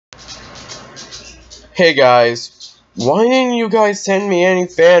Hey guys, why didn't you guys send me any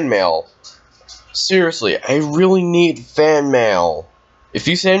fan mail? Seriously, I really need fan mail. If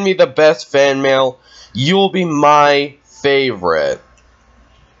you send me the best fan mail, you'll be my favorite.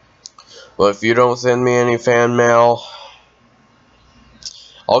 But if you don't send me any fan mail,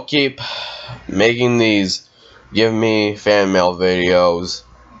 I'll keep making these give me fan mail videos.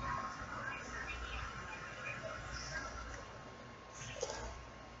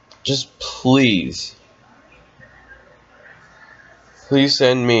 Just please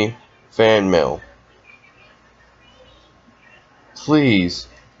send me fan mail. Please.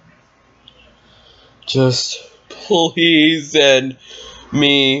 Just please send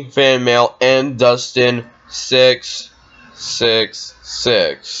me fan mail and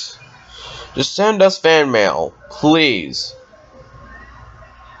Dustin666. Just send us fan mail, please.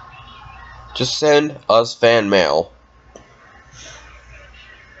 Just send us fan mail.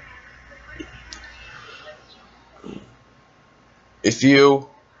 If you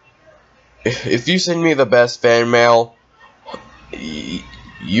send me the best fan mail,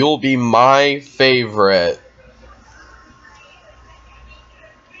 you'll be my favorite.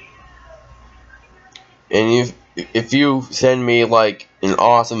 And if you send me like an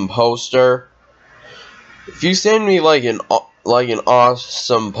awesome poster, if you send me like an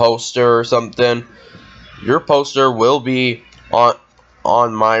awesome poster or something, your poster will be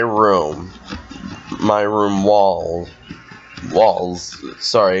on my room walls.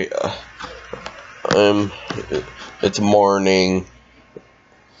 Sorry, it's morning.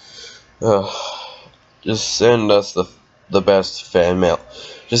 Just send us the best fan mail.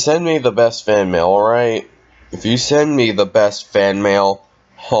 Just send me the best fan mail, alright? If you send me the best fan mail,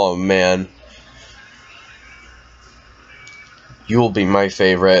 oh man, you'll be my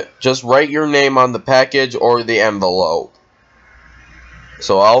favorite. Just write your name on the package or the envelope,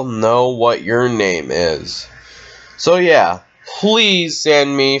 so I'll know what your name is. So yeah, please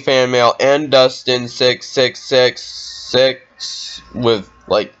send me fan mail and Dustin666 with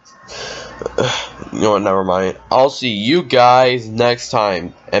like, you know what, never mind. I'll see you guys next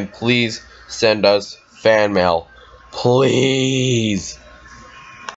time, and please send us fan mail. Please.